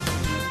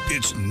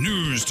It's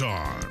news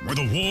time with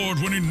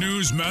award-winning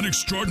newsman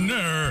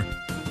extraordinaire,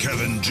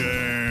 Kevin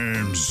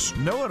James.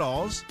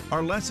 Know-it-alls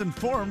are less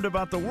informed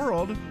about the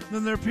world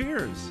than their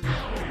peers.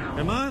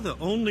 Am I the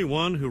only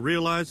one who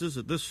realizes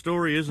that this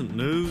story isn't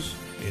news?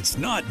 It's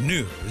not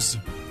news.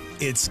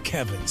 It's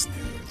Kevin's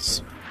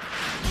news.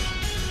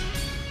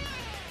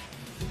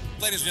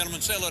 Ladies and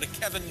gentlemen, say hello to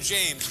Kevin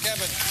James.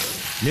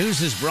 Kevin.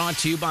 News is brought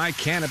to you by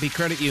Canopy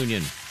Credit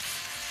Union.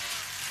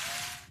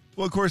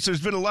 Well, of course, there's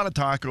been a lot of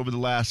talk over the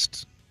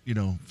last,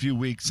 few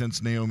weeks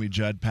since Naomi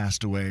Judd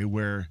passed away,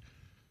 where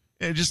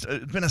it's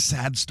been a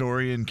sad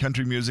story, and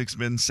country music's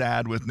been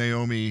sad with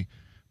Naomi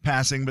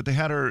passing, but they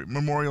had her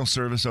memorial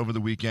service over the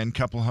weekend,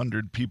 couple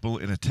hundred people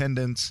in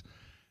attendance.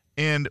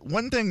 And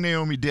one thing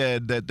Naomi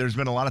did that there's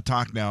been a lot of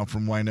talk now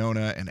from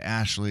Winona and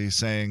Ashley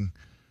saying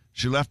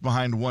she left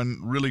behind one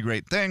really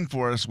great thing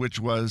for us,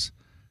 which was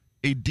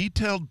a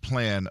detailed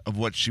plan of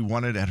what she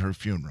wanted at her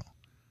funeral.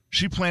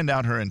 She planned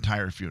out her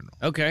entire funeral.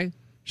 Okay.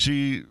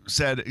 She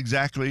said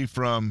exactly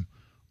from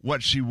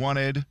what she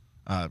wanted,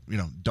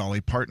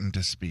 Dolly Parton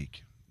to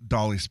speak.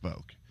 Dolly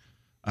spoke.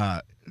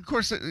 Of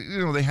course,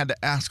 they had to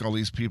ask all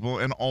these people,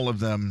 and all of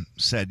them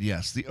said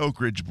yes. The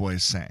Oak Ridge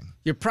Boys sang.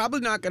 You're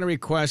probably not going to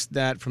request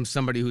that from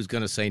somebody who's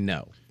going to say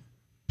no.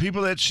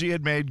 People that she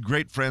had made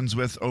great friends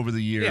with over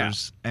the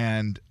years,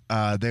 and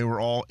they were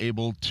all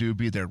able to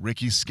be there.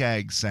 Ricky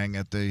Skaggs sang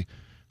at the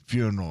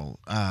funeral.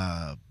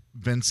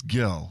 Vince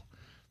Gill.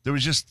 There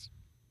was just,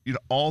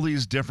 all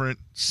these different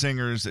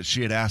singers that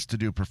she had asked to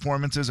do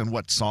performances and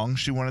what songs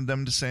she wanted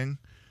them to sing.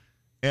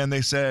 And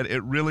they said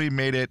it really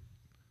made it,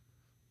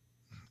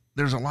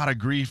 there's a lot of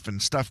grief and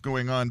stuff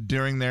going on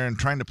during there, and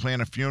trying to plan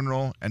a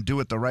funeral and do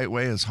it the right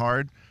way is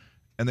hard.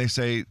 And they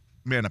say,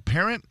 man, a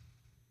parent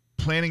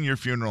planning your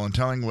funeral and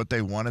telling what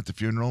they want at the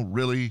funeral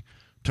really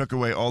took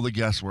away all the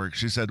guesswork.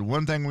 She said,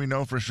 one thing we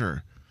know for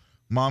sure,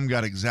 Mom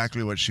got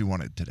exactly what she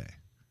wanted today.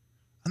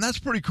 And that's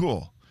pretty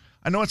cool.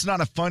 I know it's not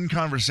a fun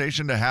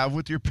conversation to have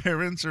with your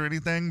parents or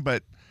anything,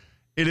 but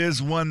it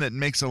is one that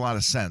makes a lot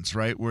of sense,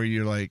 right? Where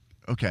you're like,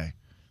 okay.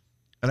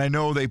 And I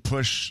know they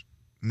push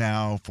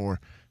now for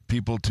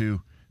people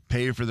to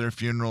pay for their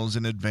funerals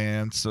in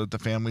advance so that the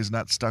family's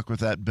not stuck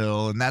with that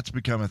bill, and that's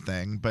become a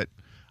thing. But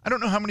I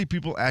don't know how many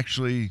people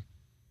actually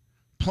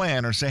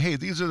plan or say, hey,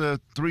 these are the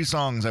 3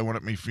 songs I want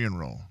at my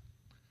funeral.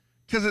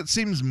 Because it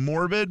seems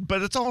morbid,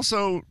 but it's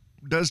also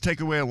does take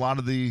away a lot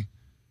of the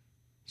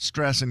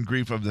stress and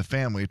grief of the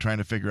family trying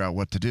to figure out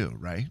what to do,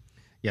 right?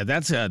 Yeah,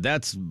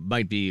 that's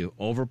might be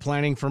over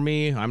planning for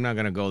me. I'm not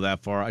going to go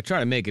that far. I try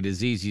to make it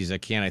as easy as I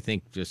can. I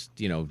think just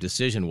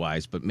decision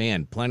wise. But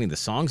man, planning the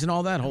songs and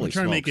all that. Holy, I'm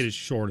trying smokes. to make it as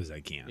short as I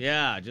can.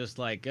 Yeah, just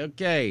like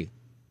okay.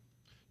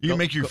 You can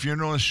make your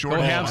funeral as short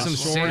Go as have some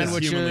possible.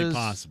 sandwiches. Humanly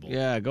possible.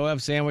 Yeah, go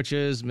have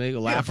sandwiches. Maybe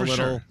laugh a little.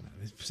 Sure.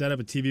 Set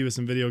up a TV with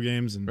some video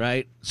games and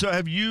Right. So,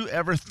 have you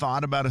ever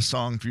thought about a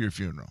song for your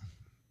funeral?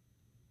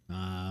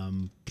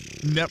 Nope.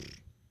 No.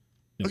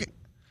 Okay.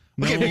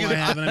 No, Okay, because I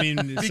haven't. I mean,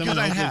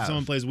 have.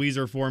 someone plays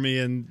Weezer for me,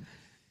 and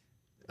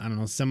I don't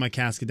know, send my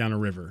casket down a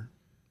river.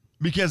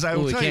 Because I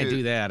will we tell can't you,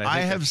 do that. I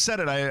have said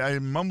it. I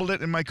mumbled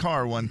it in my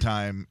car one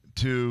time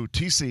to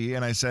TC,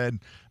 and I said,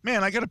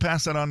 "Man, I got to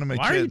pass that on to my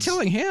kids." Why are you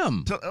telling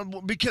him?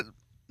 Because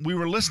we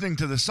were listening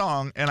to the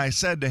song, and I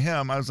said to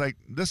him, "I was like,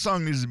 this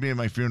song needs to be in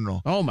my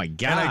funeral." Oh my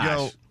gosh! And I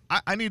go,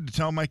 I need to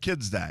tell my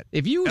kids that.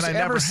 If you and I ever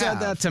never said have.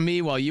 that to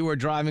me while you were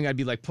driving, I'd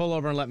be like, pull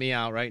over and let me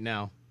out right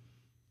now.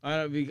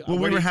 Well,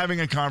 we were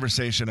having a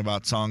conversation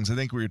about songs. I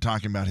think we were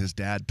talking about his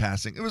dad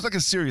passing. It was like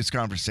a serious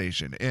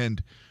conversation,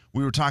 and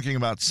we were talking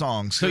about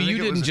songs. So you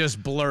didn't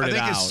just blurt it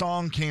out. I think a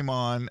song came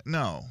on.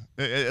 No,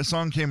 a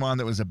song came on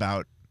that was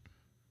about,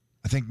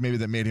 I think maybe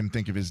that made him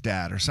think of his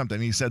dad or something.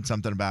 He said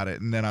something about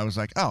it, and then I was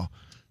like, oh,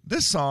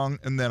 this song.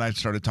 And then I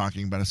started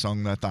talking about a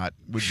song that I thought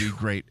would be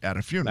great at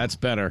a funeral. That's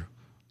better.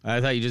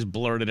 I thought you just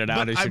blurted it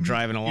out as you're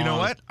driving along. You know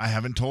what? I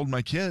haven't told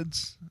my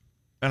kids,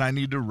 and I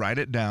need to write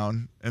it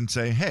down and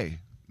say, hey,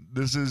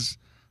 this is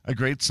a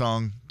great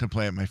song to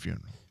play at my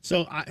funeral.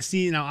 So,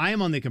 now I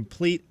am on the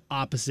complete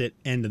opposite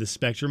end of the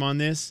spectrum on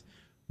this,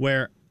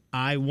 where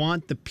I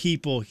want the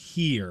people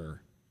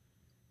here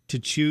to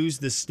choose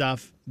the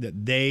stuff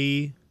that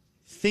they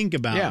think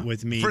about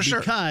with me,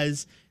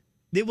 because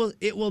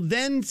it will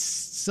then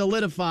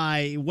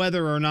solidify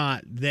whether or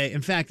not they,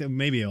 in fact,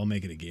 maybe I'll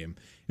make it a game.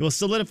 It will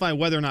solidify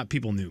whether or not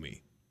people knew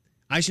me.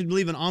 I should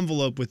leave an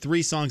envelope with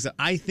 3 songs that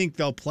I think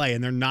they'll play,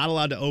 and they're not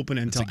allowed to open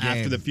it until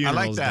after the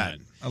funeral is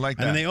done. I like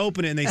that. And then they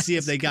open it and they see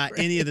if they got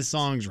any of the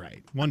songs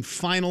right. One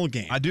final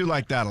game. I do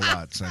like that a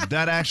lot, son.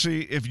 That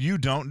actually, if you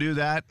don't do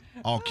that,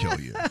 I'll kill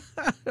you.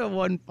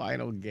 One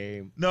final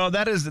game. No,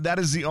 that is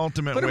the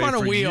ultimate Put him way on a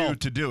for wheel. you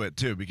to do it,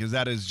 too, because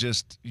that is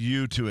just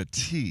you to a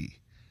T.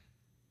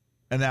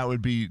 And that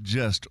would be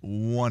just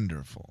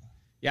wonderful.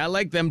 Yeah, I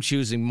like them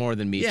choosing more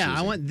than me choosing.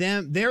 I want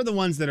them. They're the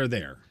ones that are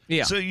there.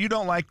 Yeah. So you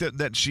don't like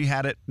that she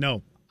had it?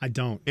 No, I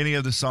don't. Any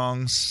of the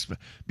songs?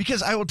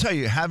 Because I will tell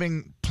you,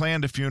 having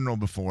planned a funeral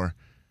before,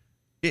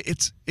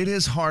 it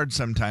is hard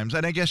sometimes.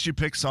 And I guess you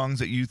pick songs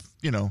that you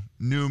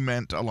knew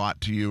meant a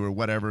lot to you or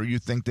whatever. You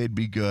think they'd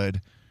be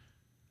good.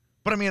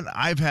 But I mean,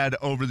 I've had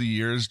over the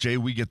years, Jay,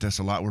 we get this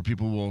a lot where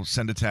people will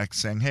send a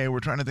text saying, hey, we're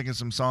trying to think of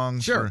some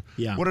songs. Sure.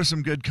 Yeah. What are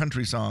some good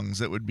country songs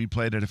that would be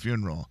played at a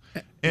funeral?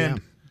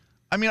 And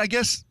I mean, I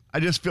guess I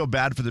just feel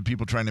bad for the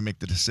people trying to make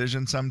the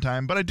decision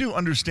sometime, but I do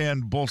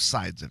understand both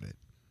sides of it.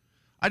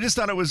 I just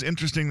thought it was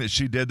interesting that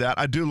she did that.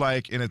 I do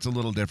like, and it's a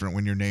little different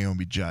when you're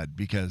Naomi Judd,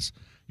 because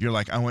you're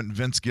like, I want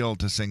Vince Gill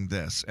to sing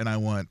this, and I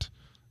want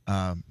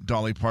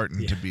Dolly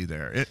Parton to be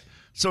there.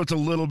 So it's a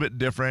little bit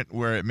different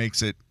where it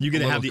makes it You get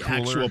to have the cooler.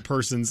 actual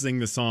person sing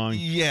the song.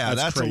 Yeah,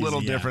 that's crazy, a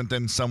little different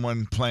than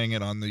someone playing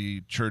it on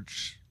the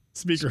church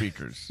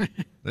speakers.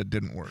 That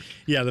didn't work.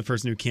 Yeah, the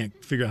person who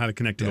can't figure out how to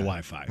connect to the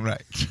Wi-Fi.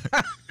 Right.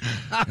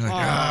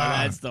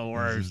 That's the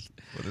worst.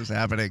 What is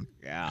happening?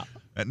 Yeah.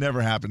 That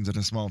never happens in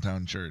a small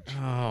town church.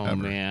 Oh, ever.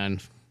 man.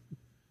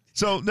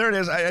 So there it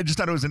is. I just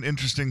thought it was an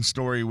interesting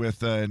story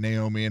with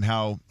Naomi and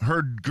how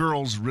her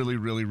girls really,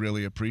 really,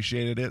 really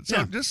appreciated it.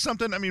 So just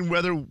something, I mean,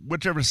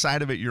 whichever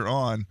side of it you're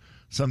on,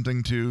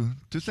 something to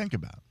think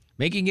about.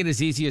 Making it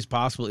as easy as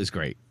possible is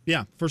great.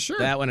 Yeah, for sure.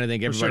 That one I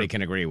think everybody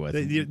can agree with.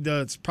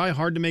 It's probably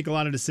hard to make a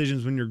lot of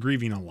decisions when you're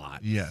grieving a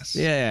lot. Yes.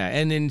 Yeah,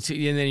 and then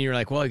you're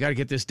like, well, I got to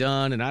get this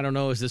done, and I don't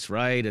know, is this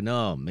right? And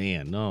oh,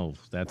 man, no,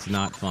 that's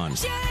not fun.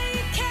 Jay,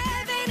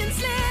 Kevin, and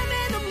Slim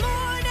in the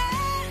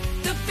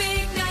morning. The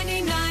big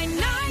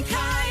 99.9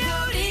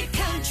 Coyote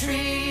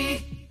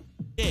Country.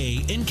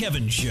 Jay and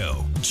Kevin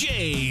Show.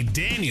 Jay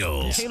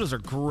Daniels. Potatoes are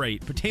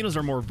great. Potatoes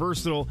are more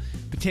versatile.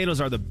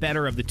 Potatoes are the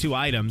better of the two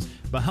items,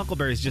 but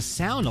huckleberries just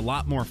sound a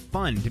lot more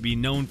fun to be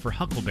known for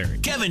huckleberry.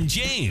 Kevin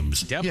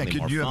James. Definitely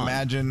more could you fun.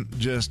 imagine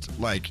just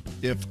like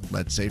if,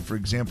 let's say, for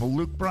example,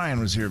 Luke Bryan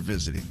was here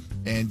visiting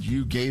and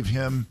you gave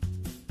him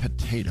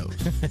potatoes.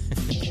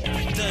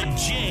 The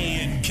Jay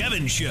and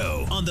Kevin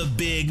Show on the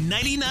big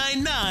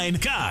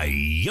 99.9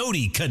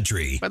 Coyote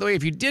Country. By the way,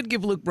 if you did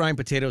give Luke Bryan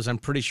potatoes, I'm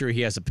pretty sure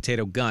he has a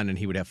potato gun and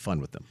he would have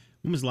fun with them.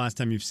 When was the last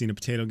time you've seen a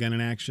potato gun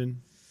in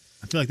action?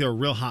 I feel like they were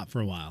real hot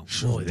for a while.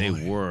 Boy, they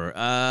were.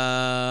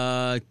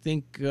 I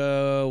think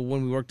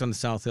when we worked on the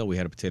South Hill, we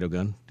had a potato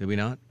gun. Did we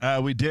not?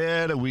 We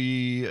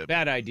did.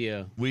 Bad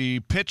idea. We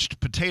pitched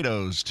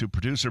potatoes to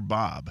producer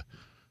Bob,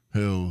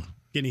 who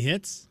Get any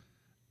hits?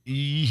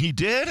 he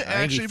did think he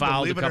actually,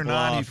 fouled believe a it or couple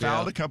not, he off,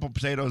 fouled yeah. a couple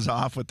potatoes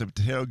off with the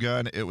potato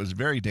gun. It was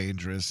very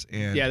dangerous.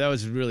 And Yeah, that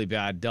was really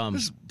bad. Dumb.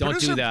 This Don't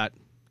producer- do that.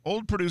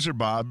 old producer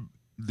Bob,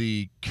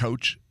 the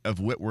coach of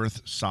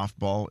Whitworth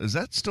softball, is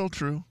that still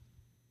true?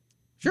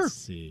 Sure. Let's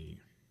see.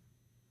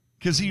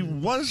 Because he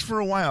was for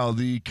a while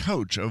the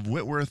coach of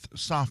Whitworth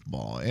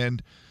softball,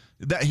 and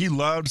that he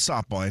loved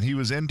softball and he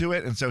was into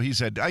it. And so he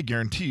said, I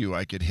guarantee you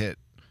I could hit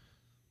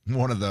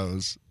one of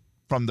those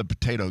from the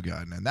potato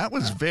gun. And that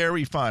was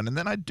very fun. And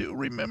then I do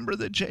remember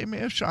that Jay may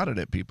have shot it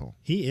at people.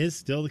 He is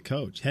still the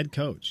coach, head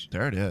coach.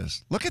 There it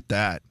is. Look at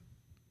that.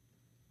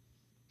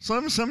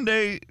 Slim,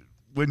 someday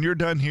when you're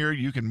done here,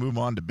 you can move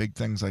on to big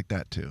things like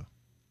that too.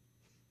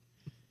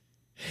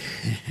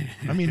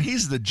 I mean,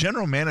 he's the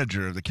general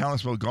manager of the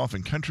Kalispell Golf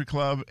and Country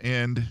Club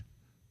and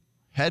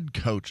head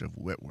coach of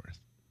Whitworth.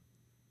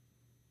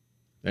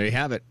 There you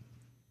have it.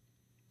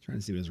 Trying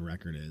to see what his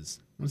record is.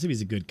 I want to see if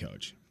he's a good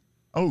coach.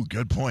 Oh,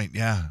 good point.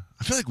 Yeah.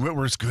 I feel like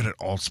Whitworth's good at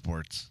all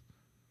sports.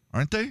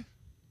 Aren't they? Did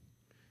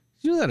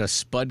you know that a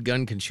spud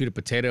gun can shoot a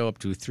potato up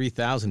to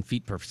 3,000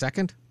 feet per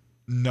second?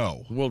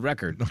 No. World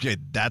record. Okay,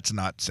 that's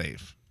not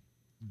safe.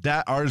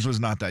 Ours was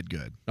not that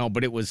good. No,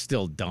 but it was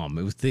still dumb.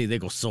 It was they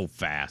go so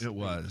fast. It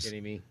was. Are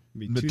you kidding me?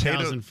 It'd be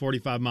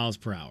 2,045 miles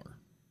per hour.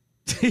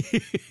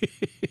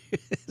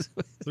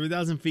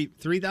 3,000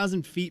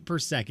 feet per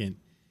second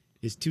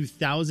is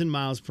 2,000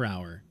 miles per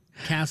hour.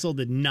 Castle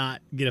did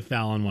not get a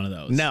foul on one of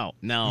those. No.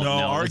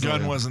 Our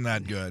gun wasn't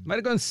that good. Might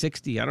have gone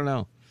 60. I don't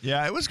know.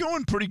 Yeah, it was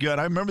going pretty good.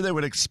 I remember they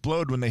would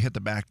explode when they hit the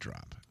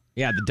backdrop.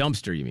 Yeah, the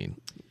dumpster, you mean?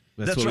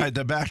 That's right.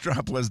 The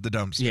backdrop was the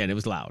dumpster. Yeah, and it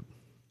was loud.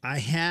 I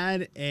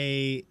had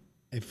a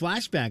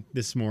flashback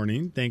this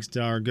morning, thanks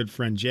to our good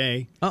friend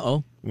Jay.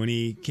 Uh-oh. When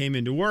he came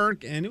into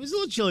work, and it was a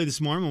little chilly this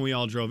morning when we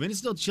all drove in. It's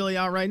still chilly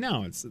out right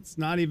now. It's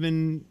not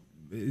even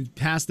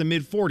past the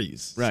mid-40s.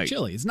 It's right.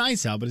 chilly. It's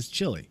nice out, but it's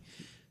chilly.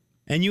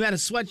 And you had a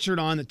sweatshirt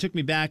on that took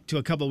me back to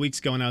a couple of weeks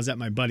ago when I was at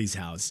my buddy's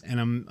house.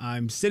 And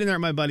I'm sitting there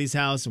at my buddy's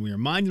house, and we were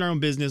minding our own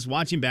business,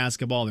 watching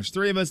basketball. There's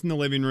three of us in the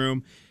living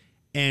room,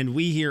 and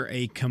we hear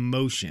a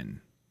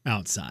commotion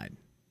outside,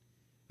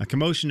 a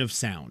commotion of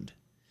sound.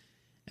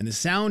 And the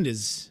sound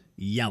is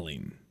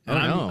yelling. And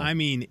I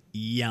mean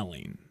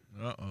yelling.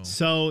 Uh-oh.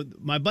 So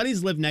my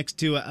buddies live next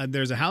to,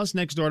 there's a house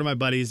next door to my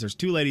buddies. There's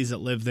two ladies that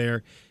live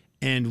there.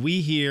 And we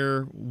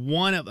hear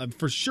one of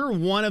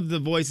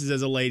the voices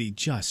as a lady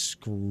just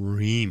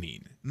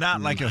screaming.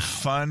 Not like a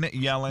fun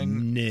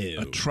yelling. No.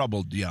 A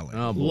troubled yelling.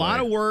 Oh, A boy.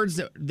 lot of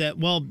words that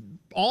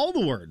all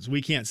the words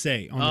we can't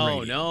say on the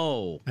radio. Oh,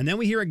 no. And then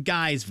we hear a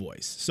guy's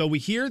voice. So we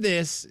hear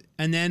this,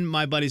 and then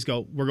my buddies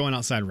go, we're going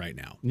outside right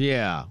now.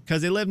 Yeah.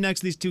 Because they live next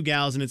to these two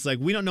gals, and it's like,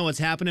 we don't know what's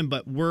happening,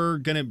 but we're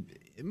going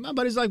to my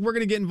buddy's like, we're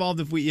going to get involved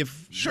if we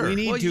Sure.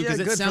 need Well, to, yeah, because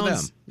good it for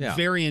sounds them. Yeah.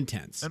 very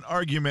intense. An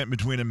argument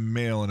between a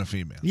male and a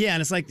female. Yeah,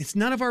 and it's like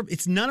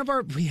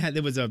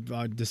there was a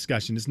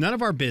discussion. It's none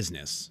of our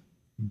business.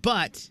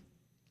 But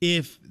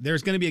if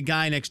there's going to be a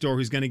guy next door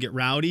who's going to get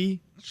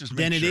rowdy, just make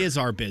then it sure. is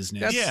our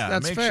business.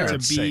 That's make fair. sure to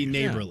it's be safe.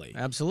 neighborly.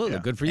 Absolutely. Yeah.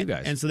 Good for you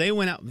guys. And so they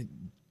went out.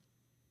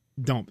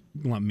 Don't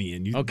lump me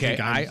in. You okay.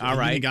 think All you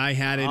right. think I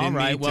had it all in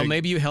right. me Well, to-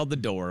 maybe you held the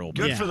door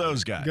open. Good for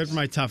those guys. Good for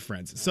my tough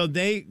friends. So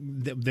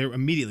they're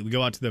immediately, we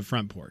go out to the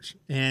front porch,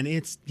 and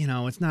it's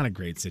not a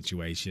great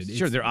situation.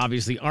 Sure, they're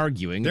obviously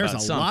arguing There's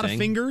about a lot of something.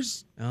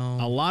 fingers,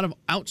 a lot of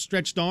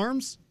outstretched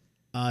arms.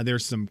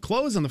 There's some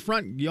clothes on the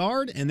front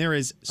yard, and there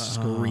is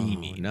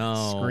screaming.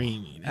 no.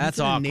 Screaming. And That's it's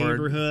in a awkward.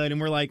 neighborhood, and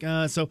we're like,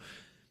 so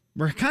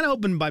we're kind of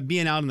hoping by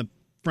being out on the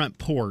front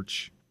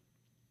porch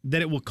that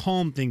it will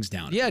calm things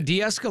down. Yeah,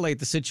 de-escalate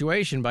the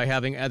situation by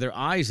having other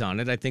eyes on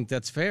it. I think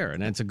that's fair,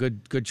 and that's a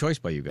good choice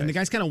by you guys. And the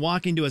guy's kind of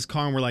walking to his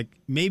car, and we're like,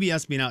 maybe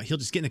us being out, he'll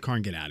just get in the car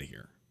and get out of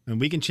here.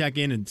 And we can check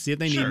in and see if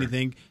they need Sure.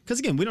 anything. Because,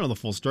 again, we don't know the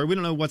full story. We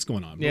don't know what's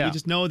going on. But Yeah. we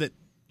just know that it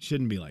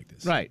shouldn't be like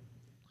this. Right.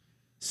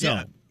 So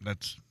Yeah,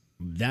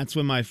 that's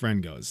when my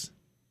friend goes,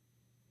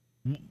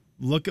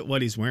 look at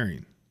what he's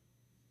wearing.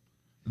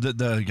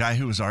 the guy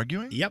who was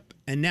arguing? Yep.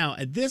 And now,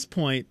 at this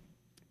point,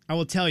 I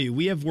will tell you,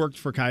 we have worked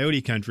for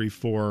Coyote Country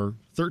for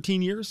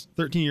 13 years.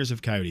 13 years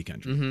of Coyote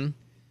Country. Mm-hmm.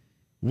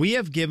 We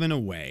have given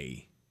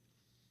away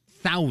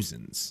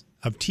thousands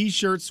of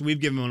T-shirts. We've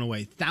given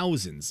away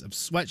thousands of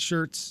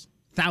sweatshirts.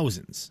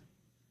 Thousands.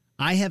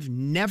 I have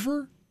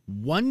never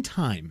one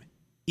time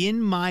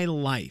in my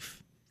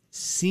life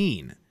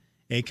seen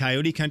a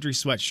Coyote Country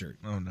sweatshirt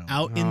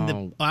out in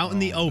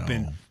the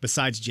open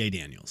besides Jay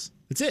Daniels.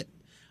 That's it.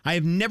 I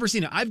have never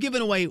seen it. I've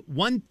given away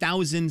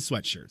 1,000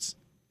 sweatshirts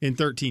in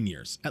 13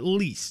 years, at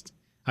least.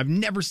 I've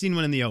never seen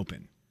one in the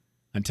open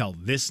until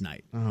this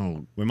night.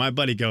 Oh. When my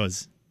buddy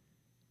goes,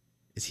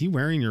 is he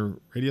wearing your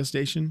radio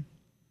station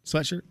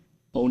sweatshirt?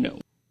 Oh, no.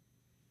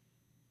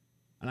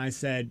 And I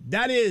said,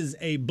 that is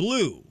a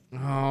blue,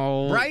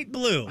 bright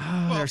blue, they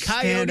Coyote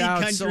stand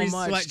out Country so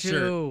much, sweatshirt.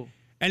 too.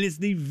 And it's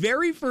the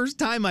very first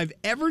time I've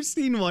ever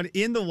seen one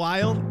in the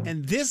wild,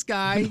 and this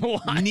guy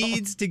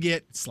needs to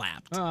get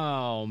slapped.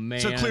 Oh, man.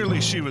 So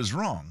clearly she was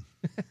wrong.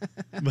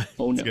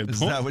 Oh, no. Is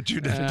that what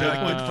you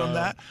deducted from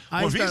that?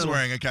 Well, if he's started-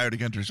 wearing a Coyote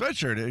Country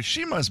sweatshirt,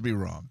 she must be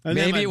wrong. And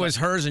then Maybe my it was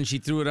hers and she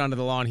threw it onto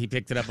the lawn. He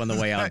picked it up on the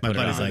way out. and My put it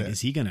buddy's on. like, is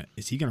he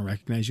gonna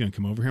recognize you and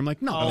come over here? I'm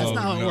like, no, that's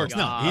not how it no. works.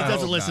 No, he God.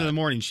 doesn't I listen to hope the not.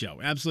 morning show.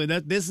 Absolutely,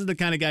 this is the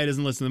kind of guy who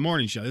doesn't listen to the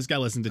morning show. This guy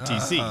listens to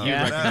TC. He'd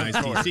yeah. recognize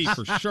TC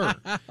for sure.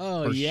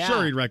 Oh, for yeah.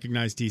 sure, he'd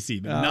recognize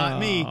TC, but not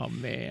me. Oh,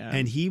 man.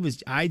 And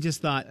I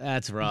just thought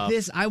That's rough.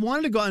 I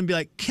wanted to go out and be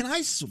like, can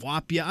I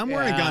swap you? I'm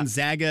wearing a Yeah.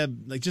 Gonzaga,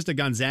 like just a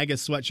Gonzaga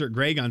sweatshirt,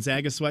 gray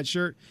Gonzaga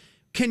sweatshirt.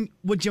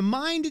 Would you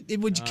mind?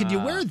 Could you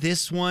wear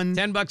this one?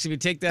 $10 if you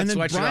take that And then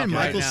sweatshirt Brian off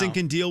right Michelson now.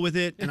 can deal with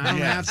it, and I don't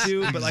Yes, have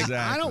to. But like,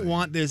 I don't exactly.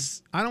 want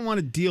this. I don't want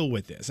to deal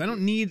with this. I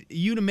don't need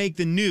you to make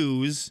the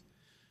news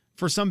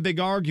for some big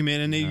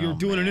argument, and you're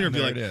doing an interview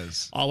there like, it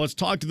is. "Oh, let's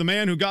talk to the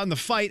man who got in the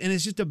fight," and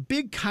it's just a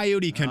big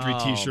Coyote Country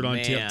Oh, T-shirt on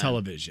man.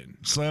 television.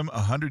 Slim,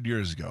 100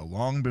 years ago,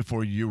 long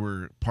before you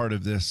were part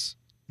of this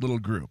little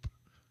group,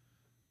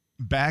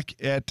 back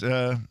at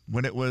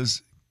when it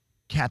was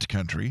Cat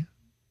Country,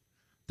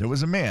 there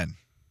was a man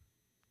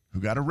who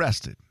got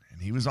arrested,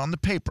 and he was on the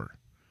paper,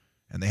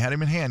 and they had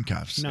him in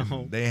handcuffs. No.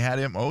 And they had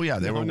him. Oh yeah,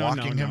 they were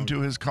walking him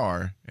to his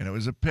car, and it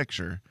was a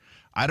picture.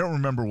 I don't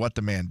remember what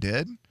the man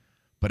did,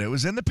 but it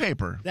was in the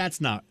paper, That's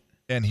not.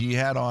 and he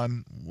had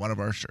on one of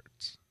our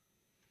shirts.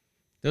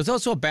 There was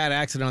also a bad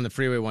accident on the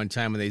freeway one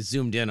time when they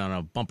zoomed in on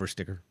a bumper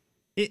sticker.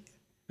 It,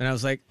 And I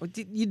was like,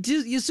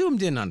 you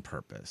zoomed in on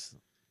purpose.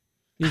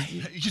 You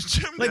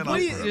zoomed like in what, on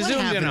do you, purpose. You what zoomed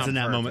in happens on in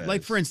that moment? purpose.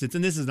 Like, for instance,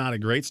 and this is not a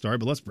great story,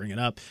 but let's bring it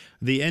up.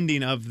 The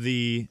ending of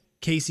the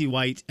Casey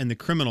White and the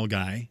criminal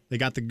guy. They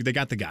got the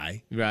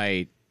guy.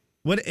 Right.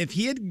 What if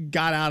he had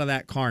got out of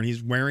that car and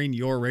he's wearing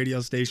your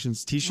radio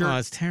station's T-shirt? Oh,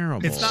 it's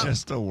terrible. It's not-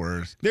 Just the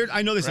worst.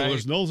 I know they say Right.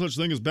 there's no such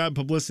thing as bad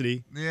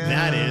publicity. Yeah.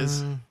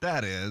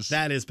 That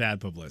is bad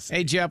publicity.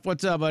 Hey, Jeff,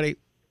 what's up, buddy?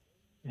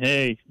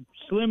 Hey,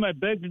 Slim, I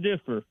beg to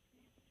differ.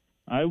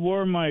 I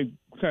wore my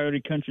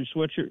Coyote Country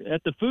sweatshirt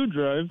at the food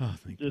drive Oh,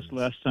 thank this goodness.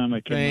 last time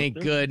I came Thank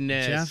up there.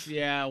 goodness. Jeff?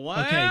 Yeah,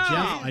 wow. Okay,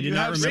 Jeff, I did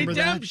not remember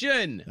that.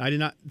 Redemption. I did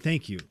not.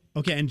 Thank you.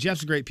 Okay, and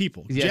Jeff's great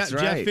people. Yes,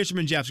 Jeff right.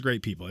 Fisherman, Jeff's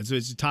great people. It's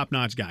a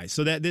top-notch guy.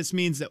 So this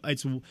means that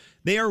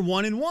they are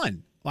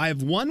 1-1. I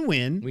have one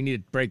win. We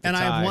need to break the and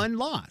tie. I have one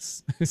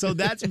loss. So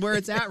that's where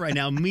it's at right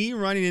now. Me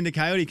running into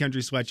Coyote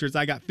Country sweatshirts.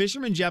 I got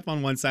Fisherman Jeff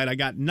on one side. I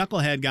got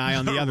Knucklehead guy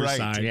on the other Right.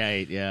 side.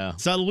 Right, yeah.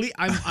 So at least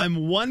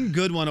I'm one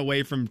good one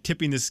away from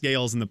tipping the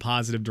scales in the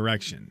positive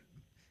direction.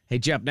 Hey,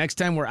 Jeff, next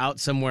time we're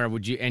out somewhere,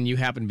 and you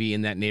happen to be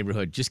in that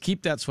neighborhood, just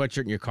keep that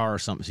sweatshirt in your car or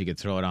something so you could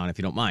throw it on if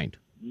you don't mind.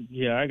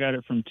 Yeah, I got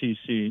it from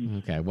TC.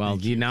 Okay, well,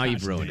 now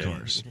you've ruined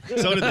it.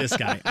 So did this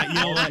guy. You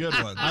know All the what?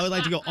 good ones. I would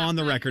like to go on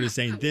the record as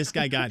saying this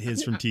guy got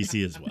his from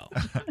TC as well.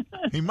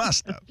 He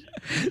must have.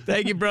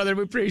 Thank you, brother.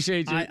 We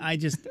appreciate you.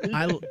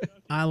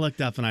 I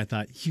looked up and I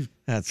thought, you've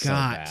That's so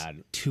got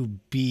bad. to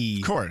be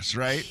Of course,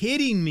 right?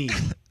 kidding me.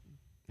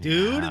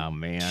 Dude, Oh,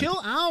 man.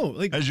 chill out.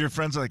 Like, As your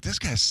friends are like, this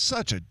guy's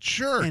such a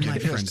jerk. And my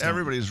And friends don't.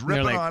 everybody's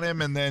ripping like- on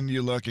him, and then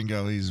you look and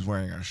go, he's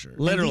wearing our shirt.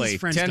 Literally,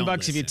 friends $10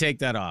 don't if you listen. take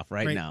that off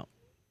right Right. now.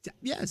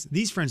 yes,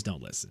 these friends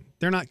don't listen.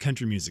 They're not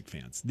country music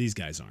fans. These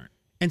guys aren't.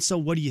 And so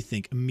what do you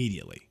think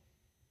immediately?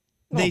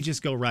 They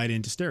just go right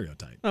into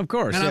stereotype. Of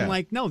course, And yeah. I'm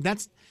like, no,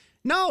 that's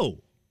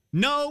no,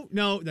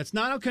 that's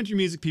not how country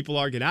music people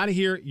are. Get out of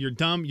here. You're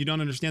dumb. You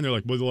don't understand. They're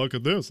like, well, look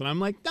at this. And I'm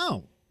like,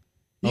 no,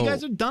 you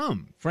guys are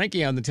dumb.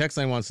 Frankie on the text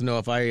line wants to know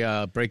if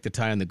I break the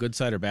tie on the good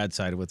side or bad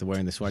side with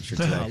wearing the sweatshirt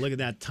today. Oh, look at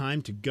that.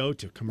 Time to go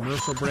to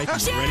commercial break and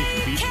get ready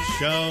to beat the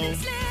show.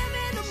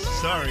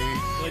 Sorry.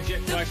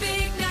 Legit The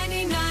big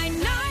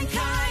 99.9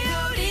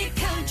 Coyote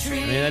Country.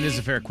 I mean, that is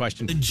a fair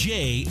question. The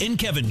Jay and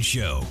Kevin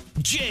Show.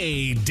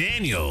 Jay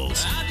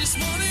Daniels. I just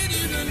wanted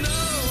you to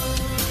know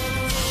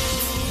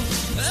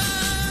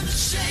I'm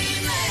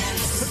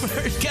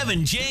shameless.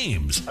 Kevin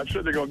James. I'm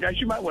sitting there going, guys,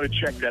 you might want to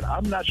check that.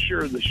 I'm not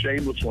sure the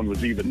shameless one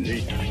was even me.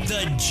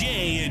 The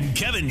Jay and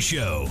Kevin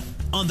Show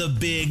on the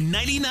big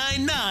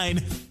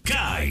 99.9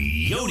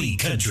 Coyote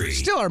Country.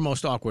 Still our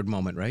most awkward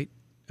moment, right?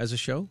 As a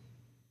show?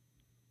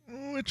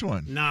 Which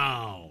one?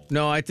 No.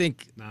 No, I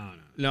think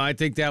No. I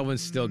think that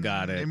one's still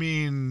got it. I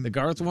mean, the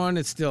Garth one,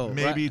 it's still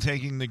maybe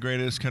taking the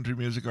greatest country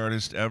music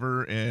artist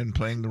ever and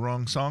playing the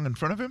wrong song in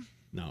front of him?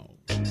 No.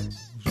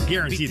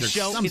 Guaranteed there's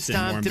something It's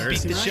time more to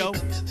beat embarrassing, the show.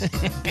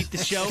 right? Beat the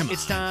show. Come on.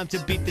 It's time to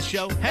beat the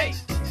show. Hey,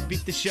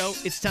 beat the show.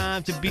 It's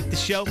time to beat the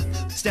show.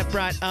 Step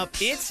right up.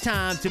 It's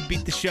time to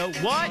beat the show.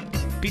 What?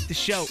 Beat the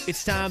show.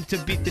 It's time to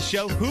beat the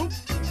show. Who?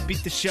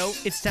 Beat the show.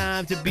 It's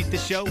time to beat the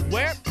show.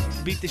 Where?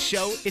 Beat the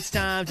show. It's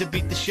time to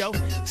beat the show.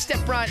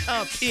 Step right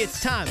up.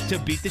 It's time to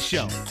beat the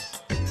show.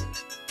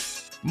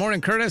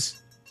 Morning,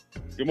 Curtis.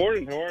 Good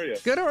morning. How are you?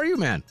 Good, how are you,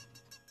 man?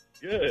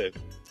 Good.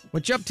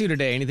 What you up to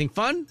today? Anything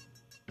fun?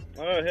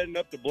 Heading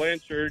up to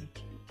Blanchard,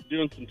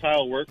 doing some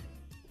tile work.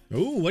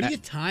 Ooh, what are you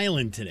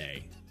tiling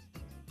today?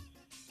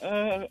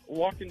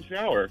 Walk and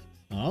shower.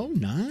 Oh,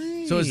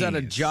 nice. So is that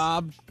a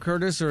job,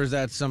 Curtis, or is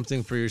that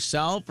something for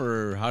yourself,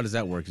 or how does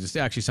that work? Is it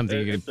actually something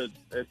you're going to...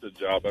 It's a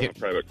job. I'm Yeah. a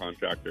private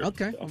contractor.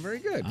 Okay, well, very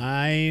good.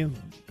 I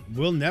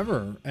will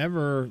never,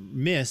 ever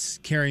miss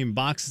carrying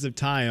boxes of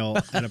tile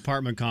at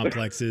apartment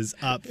complexes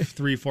up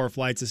 3-4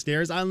 flights of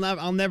stairs. I'll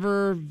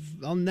never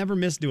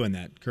miss doing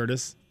that,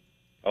 Curtis.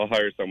 I'll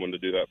hire someone to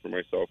do that for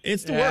myself.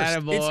 It's the worst.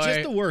 Attaboy. It's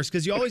just the worst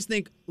because you always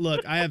think,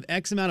 look, I have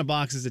X amount of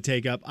boxes to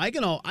take up. I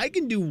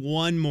can do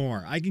one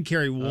more. I can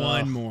carry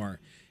one more.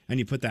 And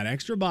you put that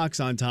extra box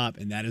on top,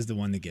 and that is the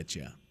one that gets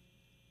you.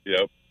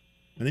 Yep.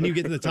 And then you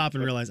get to the top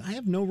and realize, I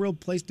have no real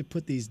place to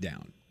put these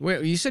down.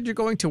 Wait, you said you're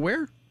going to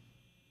where?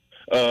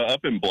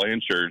 Up in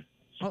Blanchard,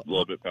 Oh. a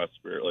little bit past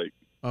Spirit Lake.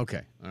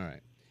 Okay, all right.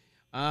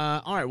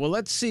 All right, well,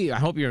 let's see. I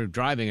hope you're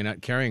driving and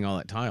not carrying all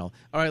that tile.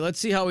 All right, let's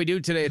see how we do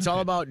today. It's all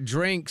about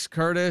drinks,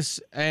 Curtis,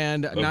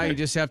 and now you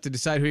just have to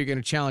decide who you're going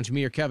to challenge,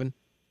 me or Kevin.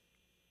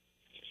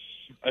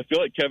 I feel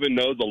like Kevin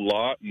knows a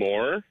lot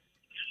more.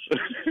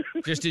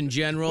 Just in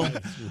general.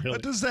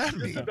 What does that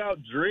mean? It's about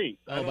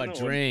drinks. I Oh, don't about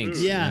know, drinks.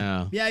 food.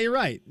 Yeah, you're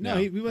right. No,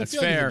 we that's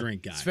feel like he's fair. a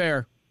drink guy. It's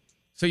fair.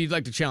 So you'd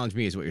like to challenge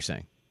me, is what you're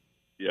saying?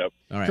 Yep.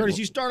 All right, Curtis, well,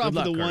 you start good off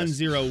with luck, a Curtis.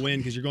 1-0 win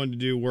because you're going to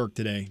do work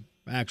today,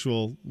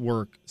 actual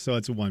work. So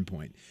it's a 1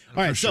 point.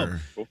 All right, For so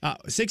sure.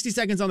 60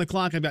 seconds on the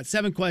clock. I've got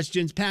 7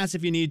 questions. Pass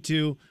if you need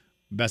to.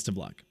 Best of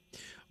luck.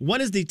 What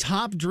is the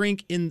top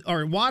drink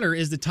water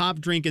is the top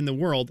drink in the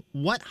world?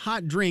 What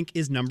hot drink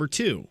is number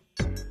 2?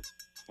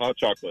 Hot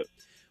chocolate.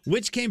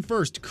 Which came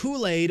first,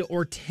 Kool-Aid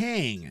or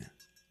Tang?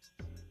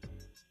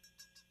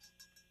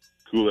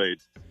 Kool-Aid.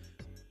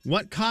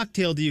 What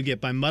cocktail do you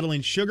get by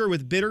muddling sugar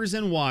with bitters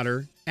and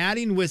water,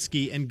 adding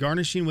whiskey, and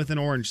garnishing with an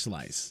orange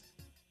slice?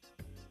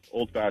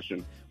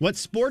 Old-fashioned. What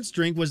sports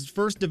drink was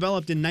first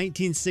developed in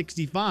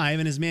 1965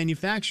 and is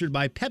manufactured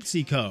by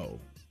PepsiCo?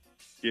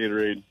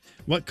 Gatorade.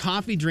 What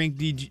coffee drink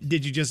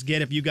did you just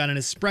get if you got an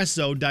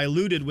espresso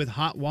diluted with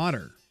hot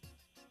water?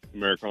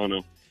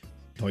 Americano.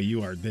 Boy,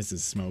 this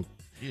is smoke.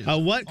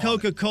 What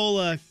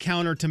Coca-Cola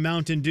counter to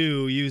Mountain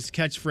Dew used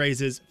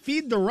catchphrases,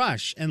 feed the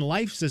rush and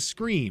life's a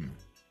scream?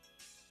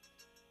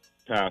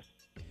 Pass.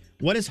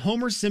 What is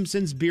Homer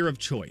Simpson's beer of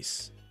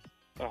choice?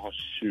 Oh,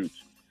 shoot.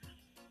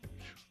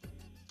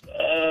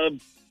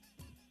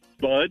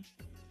 Bud.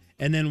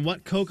 And then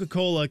what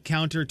Coca-Cola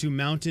counter to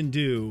Mountain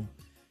Dew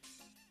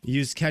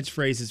used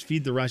catchphrases,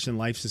 feed the rush and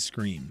life's a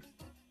scream?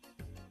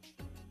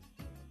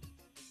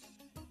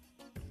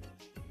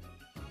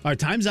 All right,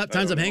 time's up.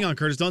 Time's up. Hang on,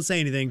 Curtis. Don't say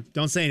anything.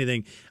 Don't say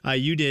anything.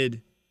 You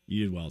did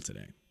well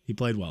today. He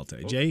played well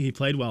today. Jay, he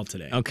played well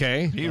today.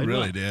 Okay. He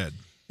really did.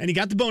 And he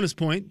got the bonus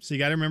point, so you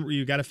got to remember,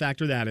 you got to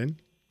factor that in.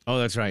 Oh,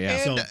 that's right, yeah.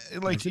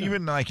 And So-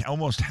 even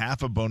almost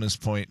half a bonus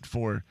point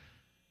for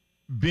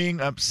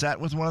being upset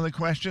with one of the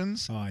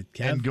questions Kev,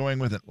 and going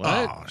with it. What?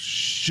 Oh,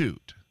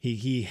 shoot.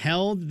 he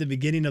held the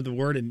beginning of the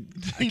word, and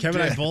He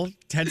Kevin and I did. both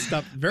tensed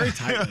up very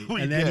tightly.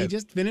 We And then he did.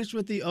 just finished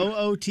with the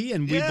OOT,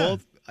 and we Yeah.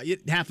 both,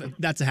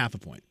 That's a half a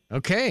point.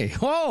 Okay.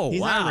 Whoa,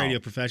 He's wow. not a radio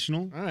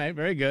professional. All right,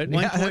 very good.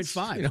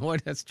 1.5. You know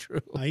what? That's true.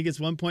 He gets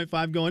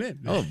 1.5 going in.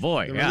 Oh,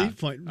 boy. The yeah. relief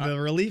point, the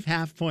relief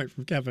half point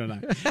from Kevin and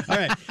I. All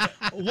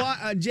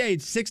right.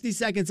 Jade, 60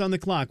 seconds on the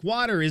clock.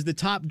 Water is the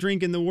top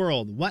drink in the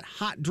world. What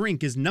hot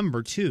drink is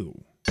number 2?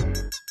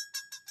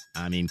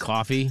 I mean,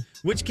 coffee.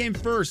 Which came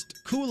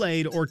first,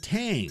 Kool-Aid or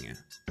Tang?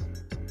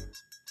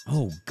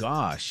 Oh,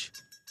 gosh.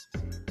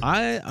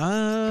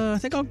 I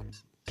think I'll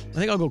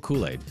go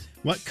Kool-Aid.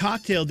 What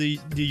cocktail do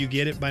you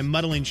get it by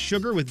muddling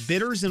sugar with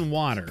bitters and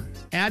water,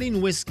 adding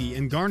whiskey,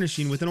 and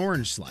garnishing with an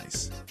orange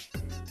slice?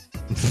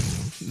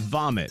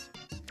 Vomit.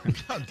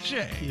 Oh,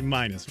 Jay.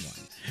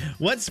 -1.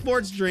 What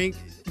sports drink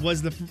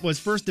was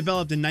first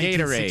developed in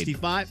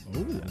 1965? Oh,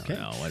 okay.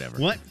 No, whatever.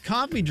 What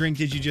coffee drink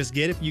did you just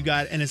get if you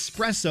got an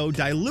espresso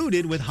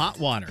diluted with hot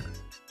water?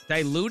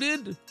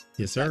 Diluted?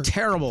 Yes, sir.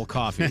 Terrible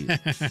coffee.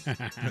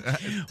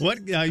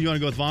 What? You want to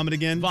go with vomit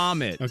again?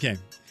 Vomit. Okay.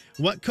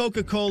 What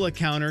Coca-Cola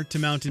counter to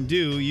Mountain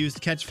Dew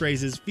used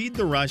catchphrases "Feed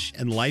the Rush"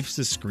 and "Life's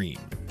a Scream"?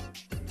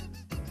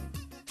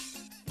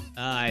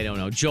 I don't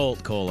know.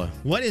 Jolt Cola.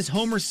 What is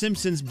Homer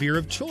Simpson's beer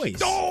of choice?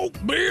 Jolt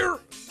beer.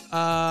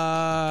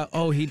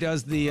 He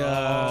does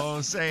the.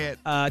 Say it.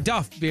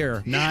 Duff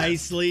beer.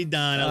 Nicely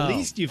done. Oh. At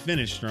least you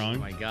finished strong. Oh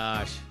my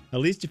gosh. At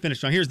least you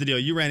finished strong. Here's the deal.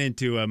 You ran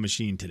into a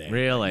machine today.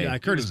 Really? Yeah,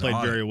 Curtis played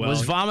very well.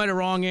 Was vomit a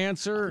wrong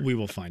answer? We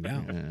will find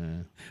out.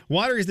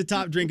 Water is the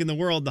top drink in the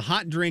world. The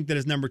hot drink that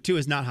is number 2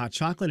 is not hot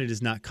chocolate. It is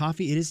not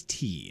coffee. It is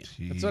tea.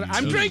 That's what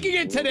I'm drinking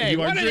it today.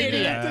 You are What an drinking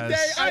idiot. it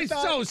today. I'm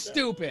so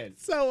stupid.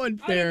 So I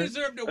unfair.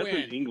 deserve to That's an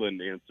win.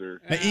 England answer.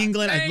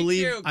 England, I Thank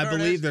believe. you, I Curtis.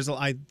 believe there's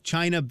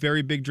China,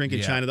 very big drink in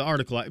Yeah. China. The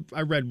article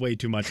I read way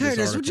too much. of this Curtis,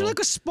 article. would you like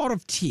a spot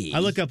of tea? I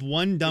look up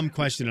one dumb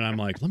question and I'm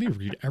like, let me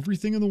read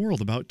everything in the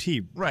world about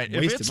tea. Right.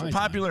 If Wasted it's my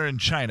popular in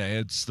China,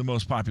 it's the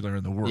most popular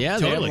in the world. Yeah,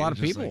 they have a lot of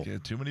Just people.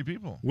 like, too many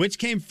people. Which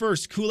came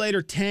first, Kool-Aid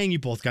or Tang? You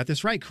both got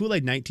this right.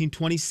 Kool-Aid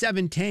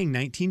 1927, Tang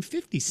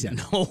 1957.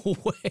 No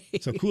way.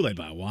 So Kool-Aid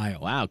by a while.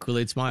 Wow,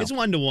 Kool-Aid smile. It's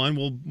 1-1.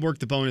 We'll work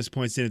the bonus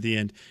points in at the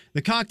end.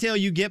 The cocktail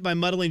you get by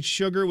muddling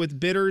sugar with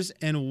bitters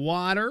and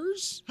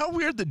waters. How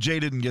weird that Jay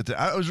didn't get that.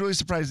 I was really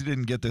surprised he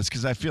didn't get this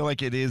because I feel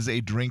like it is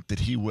a drink that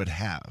he would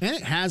have. And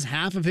it has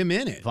half of him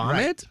in it.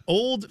 Vomit?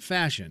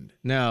 Old-fashioned.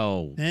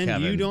 No, And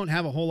Kevin. you don't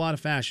have a whole lot of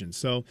fashion.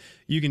 So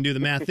you can do the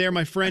math there,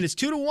 my friend. It's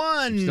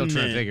 2-1. Still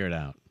trying to figure it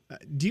out.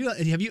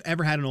 Have you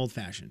ever had an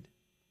old-fashioned?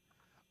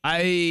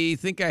 I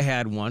think I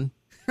had one.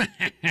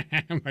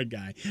 My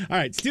guy. All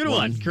right, it's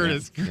 2-1.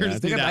 Curtis. Yeah, Curtis.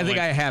 I think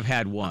I have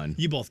had one.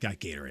 You both got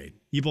Gatorade.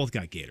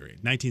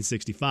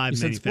 1965. You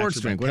said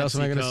sports manufactured by drink. What else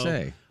am I going to PepsiCo.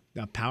 say?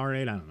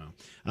 Powerade. I don't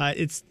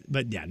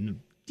know.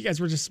 You guys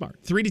were just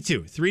smart.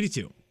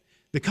 3-2.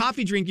 The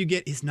coffee drink you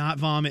get is not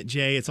vomit,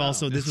 Jay. It's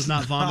also this was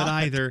not vomit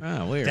either.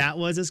 Oh, weird. That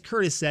was, as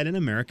Curtis said, an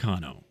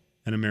Americano.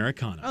 An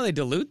Americano. Oh, they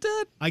dilute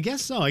that? I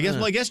guess so. I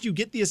guess you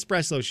get the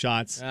espresso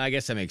shots. I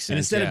guess that makes sense. And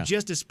instead yeah. of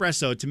just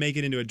espresso, to make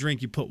it into a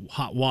drink, you put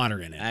hot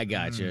water in it. I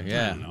got you. I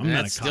Yeah. don't know. And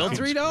that's still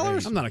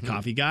 $3? I'm not a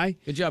coffee guy.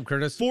 Good job,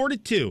 Curtis.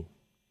 4-2.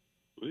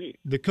 Sweet.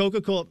 The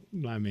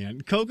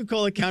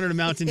Coca-Cola counter to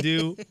Mountain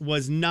Dew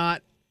was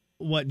not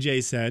what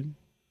Jay said,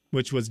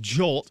 which was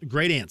Jolt.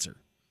 Great answer.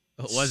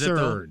 Was it though?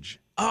 Surge.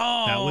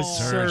 Oh, That was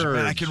Surge. Surge.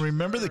 Man, I can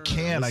remember the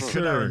can. I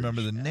could not Surge.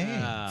 remember the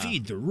name.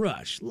 Feed the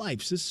rush.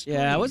 Life's a scream.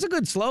 Yeah, it was a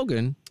good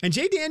slogan. And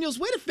Jay Daniels,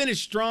 way to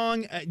finish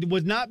strong.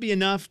 Would not be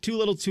enough. Too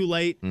little, too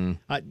late.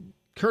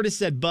 Curtis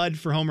said Bud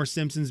for Homer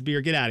Simpson's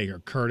beer. Get out of here,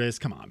 Curtis.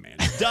 Come on, man.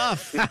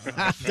 Duff.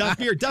 Duff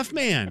beer.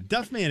 Duffman.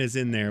 Duffman is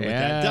in there with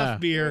that. Yeah. Duff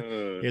beer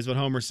is what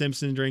Homer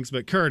Simpson drinks.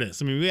 But Curtis,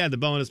 I mean, we had the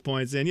bonus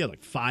points in. You had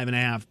like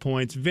 5.5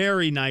 points.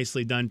 Very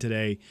nicely done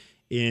today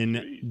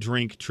in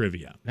drink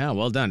trivia. Yeah,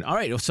 well done. All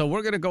right, so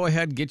we're going to go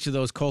ahead and get you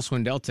those Cole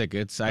Swindell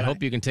tickets. I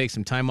hope you can take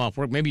some time off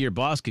work. Maybe your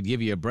boss could give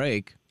you a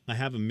break. I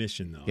have a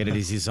mission, though. Get it.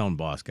 He's his own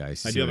boss,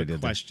 guys. I See do what have a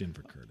did there? question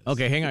for Curtis.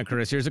 Okay, hang on,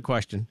 Curtis. Here's a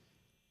question.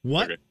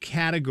 What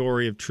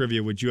category of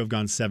trivia would you have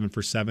gone 7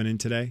 for 7 in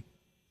today?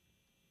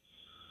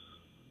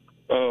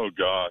 Oh,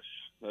 gosh.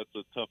 That's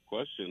a tough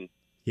question.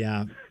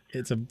 Yeah,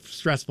 it's a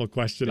stressful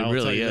question. It I'll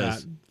really tell you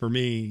is. that. For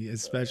me,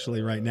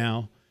 especially right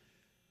now.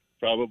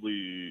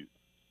 Probably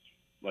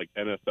like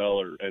NFL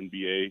or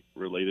NBA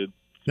related.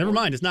 Never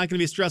mind. It's not going to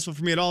be stressful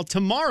for me at all.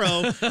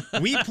 Tomorrow,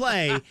 we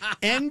play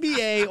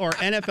NBA or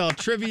NFL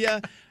trivia.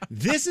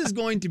 This is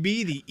going to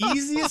be the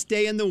easiest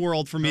day in the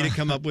world for me to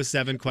come up with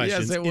 7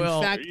 questions. Yes, it will.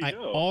 In fact, There I you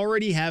go.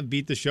 already have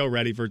Beat the Show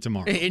ready for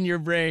tomorrow. In your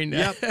brain.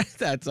 Yep.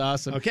 That's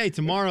awesome. Okay,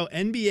 tomorrow,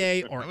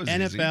 NBA or That was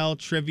NFL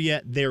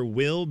trivia. There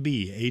will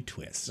be a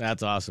twist.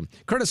 That's awesome.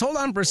 Curtis, hold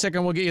on for a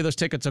second. We'll get you those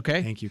tickets,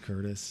 okay? Thank you,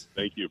 Curtis.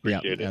 Thank you. Yeah,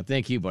 Appreciate yeah, it.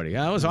 thank you, buddy.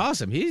 That was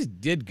awesome. He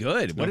did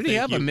good. What No, did he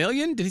thank have? you. 1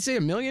 million? Did he say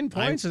 1 million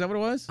points? Is that what it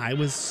was? I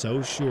was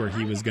so sure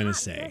he was going to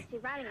say.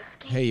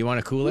 Hey, you want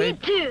a Kool-Aid?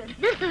 Dude,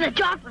 this is a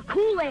job for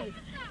Kool-Aid.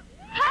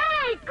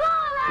 Hey,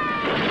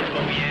 Kool-Aid!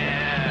 Oh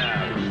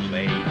yeah,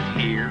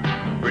 Kool-Aid's here,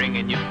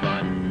 bringing you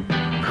fun.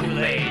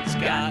 Kool-Aid's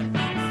got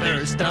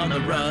thirst on the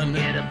run.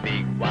 Get a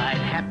big, wide,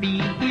 happy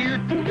ear.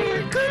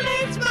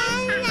 Kool-Aid's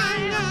mine,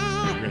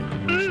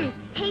 I know.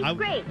 Hey,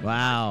 great.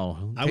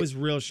 Wow. I was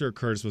real sure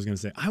Curtis was going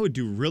to say, I would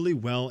do really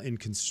well in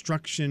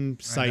construction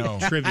site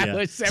trivia. I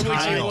wish you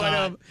would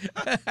have.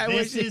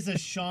 This is a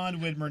Sean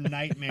Widmer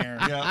nightmare.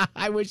 Yeah.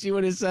 I wish you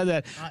would have said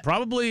that.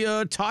 Probably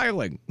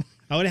tiling.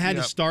 I would have had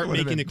to Yep, start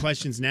would've making been. the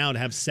questions now to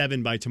have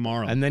 7 by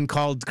tomorrow. And then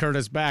called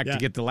Curtis back Yeah. to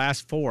get the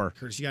last 4.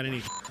 Curtis, you got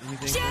anything for me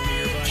Jay,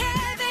 here, bud?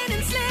 Kevin,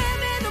 and Slim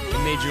in the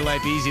morning. Made your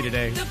life easy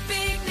today. The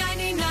big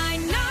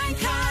 99.9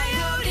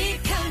 Coyote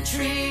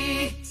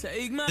Country.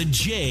 The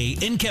Jay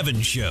and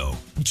Kevin Show.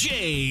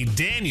 Jay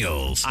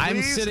Daniels. I'm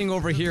Please? sitting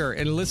over here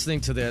and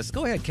listening to this.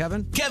 Go ahead,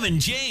 Kevin. Kevin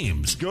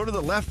James. Go to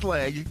the left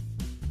leg,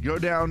 go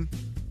down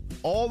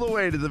all the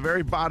way to the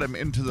very bottom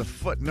into the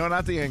foot. No,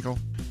 not the ankle.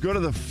 Go to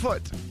the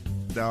foot.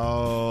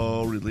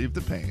 No, relieve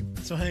the pain.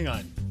 So hang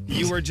on.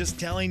 You were just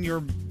telling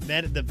your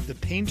the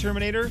pain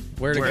terminator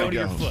Where to go go. to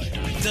your go. foot.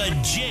 The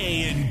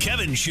Jay and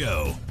Kevin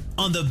Show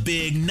on the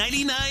big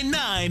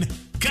 99.9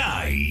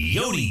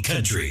 Coyote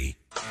Country.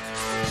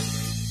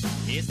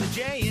 It's the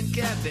Jay and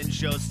Kevin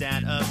show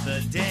stat of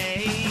the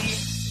day.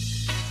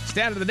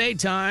 Stat of the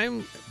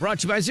daytime brought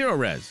to you by Zero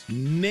Res.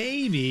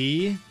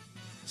 Maybe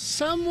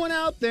someone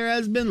out there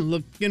has been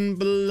looking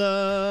for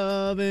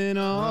love in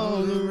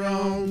all the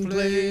wrong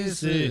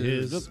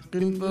places.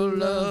 Looking for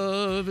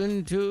love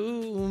in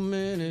too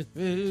many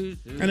places.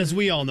 And as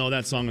we all know,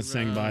 that song was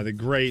sang by the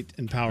great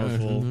and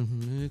powerful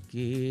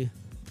Mickey.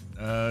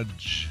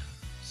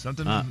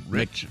 Something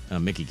rich.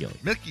 Mickey Gilly.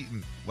 Mickey,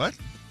 what?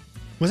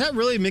 Was that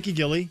really Mickey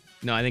Gilly?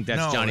 No, I think that's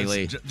No, Johnny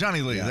it's Lee.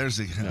 Johnny Lee. There's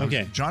the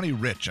Okay. Johnny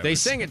Rich. I They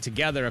was- sang it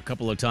together a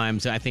couple of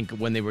times. I think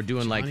when they were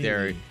doing like Johnny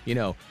their,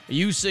 Lee.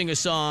 you sing a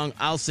song,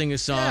 I'll sing a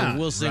song, Yeah,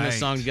 we'll sing a right.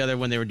 song together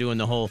when they were doing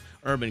the whole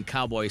Urban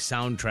Cowboy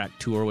soundtrack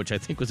tour, which I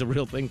think was a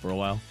real thing for a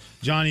while.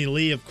 Johnny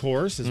Lee, of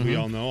course, as we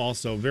all know,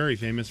 also very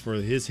famous for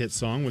his hit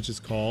song, which is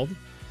called.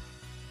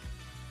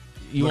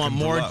 You want Looking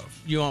for more?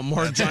 love. You want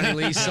more Johnny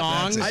Lee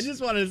songs? I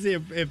just wanted to see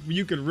if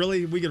you could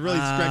we could really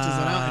stretch this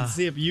one out and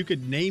see if you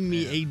could name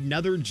me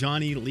another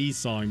Johnny Lee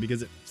song,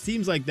 because it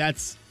seems like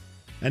that's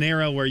an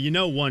era where you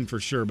know one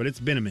for sure, but it's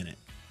been a minute.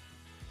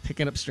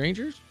 Picking up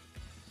strangers?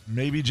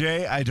 Maybe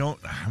Jay. I'm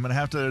gonna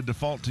have to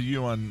default to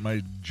you on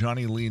my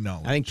Johnny Lee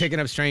knowledge. I think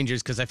Picking Up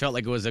Strangers, because I felt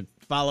like it was a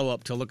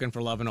follow-up to Looking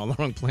for Love in All the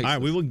Wrong Places. All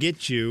right, we will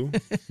get you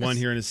one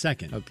here in a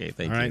second. Okay,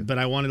 thank All right, you. but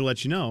I wanted to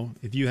let you know,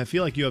 if you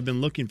feel like you have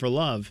been looking for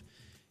love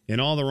in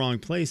all the wrong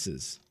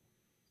places,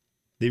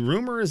 the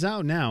rumor is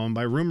out now, and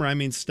by rumor I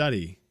mean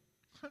study,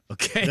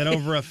 Okay. that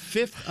over a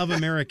fifth of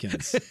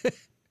Americans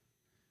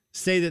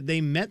say that they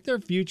met their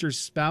future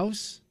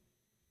spouse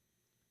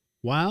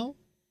while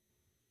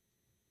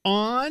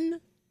on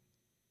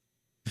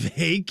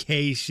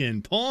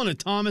vacation, pulling a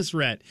Thomas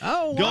Rhett.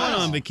 Oh, Going wow.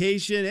 on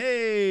vacation.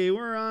 Hey,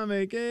 we're on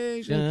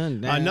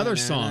vacation. Dun, Another dun,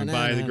 song dun,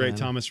 by dun, the great dun.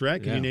 Thomas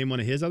Rhett. Can Yeah. you name one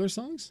of his other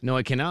songs? No,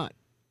 I cannot.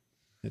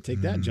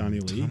 Take that, Johnny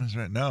Lee. Thomas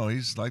Rhett. No,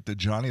 he's like the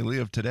Johnny Lee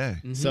of today.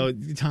 So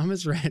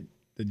Thomas Rhett,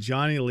 the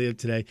Johnny Lee of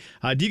today.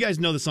 Do you guys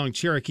know the song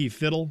Cherokee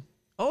Fiddle?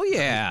 Oh,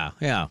 yeah.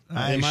 Yeah.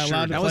 Am I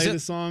allowed to That was play it. the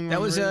song? That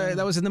on was radio?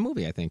 that was in the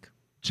movie, I think.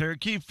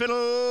 Cherokee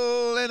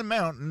fiddle and a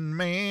mountain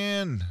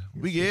man.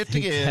 We get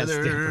think that's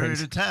together different.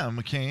 at a time we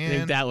I can.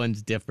 think that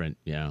one's different.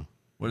 Yeah.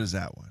 What is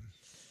that one?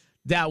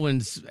 That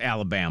one's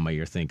Alabama.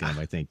 You're thinking of,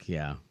 I think.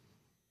 Yeah.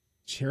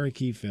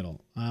 Cherokee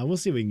Fiddle. We'll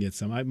see if we can get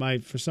some.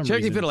 For some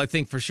Cherokee reason. Fiddle, I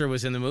think for sure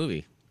was in the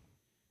movie.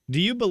 Do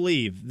you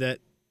believe that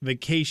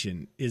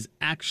vacation is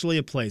actually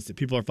a place that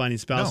people are finding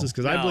spouses?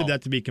 Because I No. believe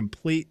that to be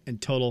complete and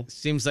total.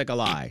 Seems like a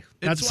lie.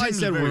 That's why I seems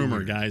said very rumor,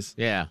 weird. guys.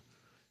 Yeah.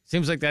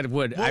 Seems like that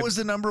would. What was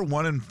the number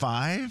 1 and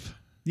 5?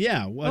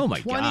 Yeah. Oh, my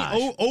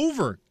gosh.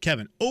 Over,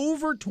 Kevin,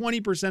 over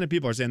 20% of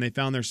people are saying they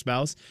found their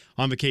spouse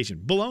on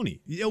vacation.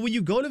 Baloney. You know, when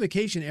you go to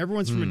vacation,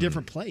 everyone's from a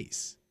different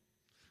place.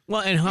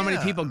 Well, and how many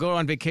Yeah. people go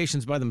on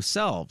vacations by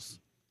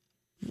themselves?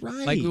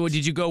 Right. Like,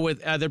 did you go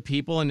with other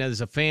people and as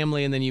a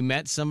family and then you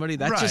met somebody?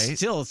 That just Right.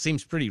 still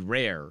seems pretty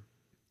rare.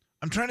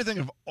 I'm trying to think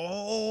of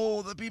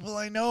all the people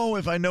I know.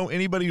 If I know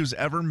anybody who's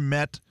ever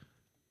met,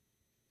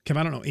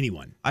 Kevin, I don't know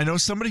anyone. I know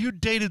somebody who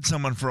dated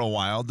someone for a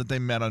while that they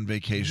met on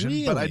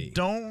vacation, but I Really?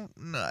 don't.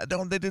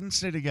 They didn't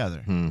stay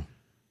together.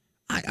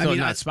 I So mean,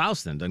 not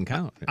spouse then, doesn't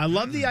count. I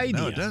love the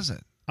idea. No, it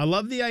doesn't. I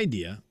love the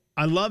idea.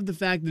 I love the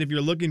fact that if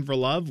you're looking for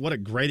love, what a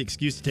great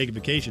excuse to take a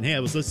vacation. Hey, I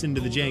was listening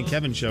to the Jay and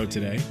Kevin show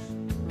today.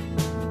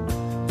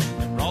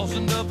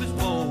 Rosined up his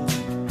bowl,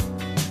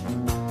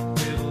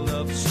 middle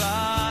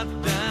upside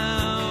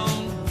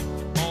down,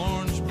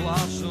 orange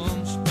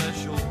blossom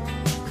special.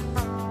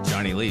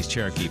 Johnny Lee's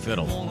Cherokee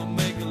Fiddle. Wanna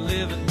make a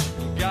living,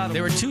 gotta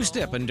They were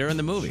two-stepping during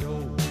the movie.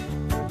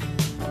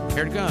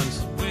 Here it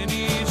comes. when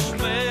he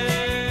smells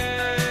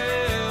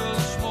the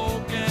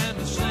smoke and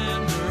the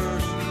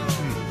cinders,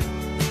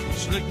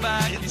 slick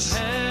back his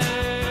hair.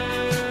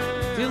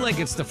 I feel like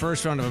it's the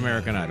first round of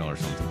American Idol or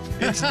something.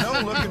 It's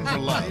no looking for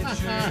love.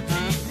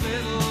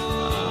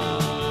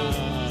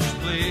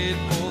 Played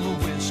for the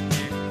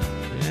whiskey.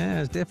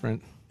 Yeah, it's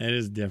different. It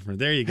is different.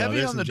 There you go. Heavy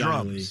There's on some the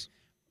Johnny drums. Lee.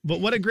 But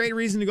what a great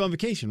reason to go on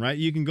vacation, right?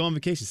 You can go on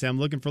vacation, say, I'm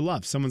looking for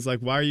love. Someone's like,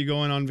 why are you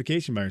going on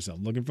vacation by yourself?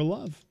 Looking for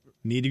love.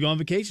 need to go on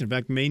vacation. In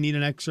fact, may need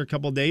an extra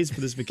couple of days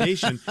for this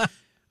vacation.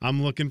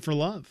 I'm looking for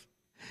love.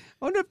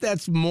 I wonder if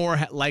that's more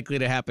likely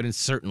to happen in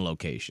certain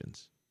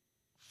locations.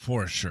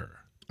 For sure.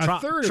 A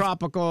third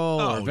tropical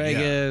or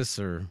Vegas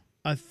or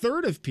a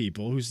third of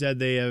people who said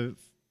they have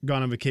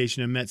gone on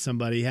vacation and met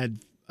somebody had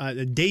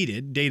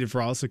dated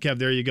for all. So Kev,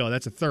 there you go.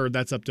 That's a third.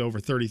 That's up to over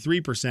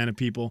 33% of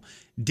people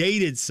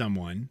dated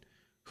someone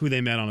who they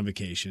met on a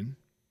vacation.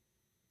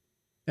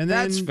 And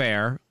then, that's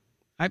fair.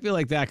 I feel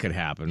like that could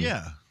happen.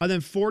 Yeah. And then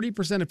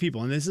 40% of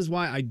people, and this is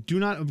why I do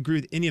not agree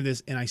with any of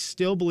this, and I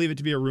still believe it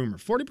to be a rumor.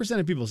 40%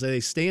 of people say they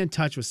stay in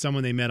touch with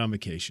someone they met on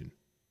vacation.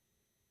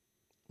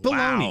 Baloney.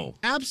 Wow.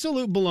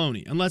 Absolute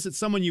baloney. Unless it's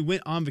someone you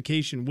went on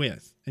vacation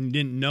with and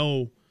didn't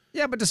know.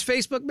 Yeah, but does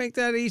Facebook make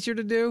that easier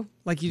to do?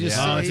 Like you just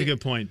Oh, say, that's a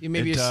good point.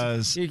 Maybe It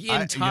does. You're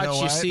in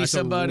touch, you see That's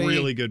somebody. a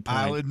really good point.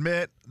 I'll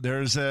admit,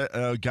 there's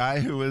a guy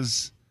who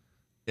was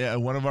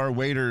one of our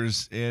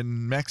waiters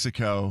in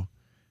Mexico,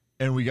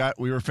 and we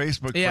were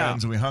Facebook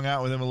friends, and we hung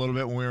out with him a little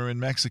bit when we were in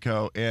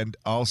Mexico. And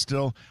I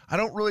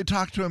don't really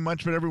talk to him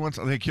much, but every once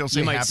I think he'll say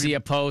you might see a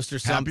post or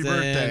something. happy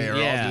birthday, or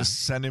I'll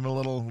just send him a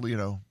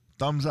little,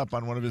 thumbs up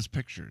on one of his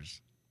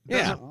pictures. It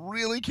doesn't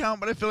really count,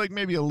 but I feel like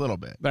maybe a little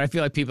bit. But I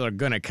feel like people are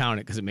going to count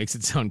it because it makes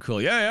it sound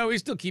cool. Yeah, we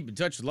still keep in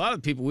touch with a lot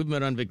of people we've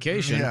met on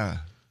vacation. Yeah.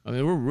 I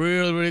mean, we're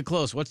really, really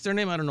close. What's their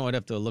name? I don't know. I'd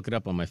have to look it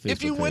up on my Facebook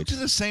If you went page.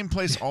 to the same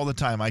place all the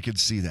time, I could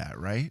see that,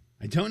 right?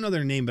 I don't know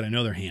their name, but I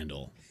know their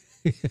handle.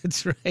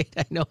 That's right.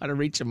 I know how to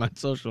reach them on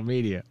social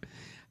media.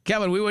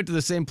 Kevin, we went to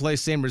the same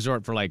place, same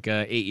resort for like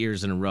 8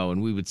 years in a row,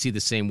 and we would see the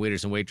same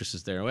waiters and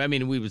waitresses there. I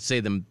mean, we would say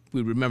them,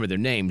 we remember their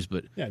names,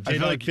 but Yeah,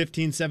 J-Dog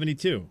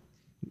 1572.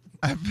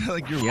 I feel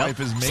like your wife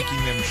is making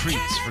them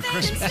treats for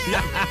Christmas.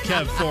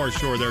 Kev, for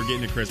sure, they're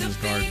getting a Christmas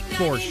card.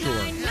 For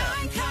sure.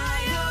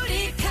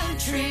 Coyote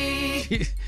Country.